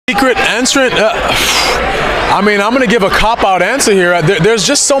secret entrant. I mean, I'm going to give a cop-out answer here. There's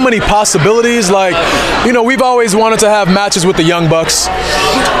just so many possibilities. Like, you know, we've always wanted to have matches with the Young Bucks.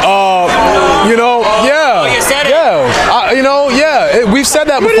 You know, yeah. You said it. Yeah. You know, yeah. We've said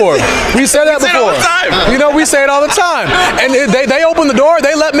that before. We said that before. All the time. You know, we say it all the time. And they opened the door.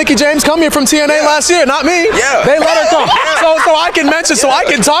 They let Mickie James come here from TNA last year, not me. Yeah. They let her come. So I can mention, so I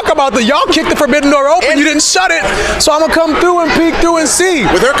can talk about y'all kicked the Forbidden Door open. You didn't shut it. So I'm going to come through and peek through and see.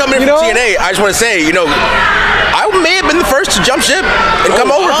 With her coming in from TNA, I just want to say, you know, I may have been the first to jump ship and come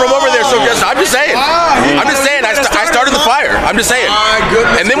over from over there. So I'm just saying. I started the fire. I'm just saying.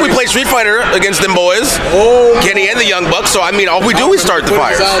 And then we play Street Fighter against them boys, Kenny and the Young Bucks. So I mean, all we do is start the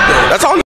fire. That's all.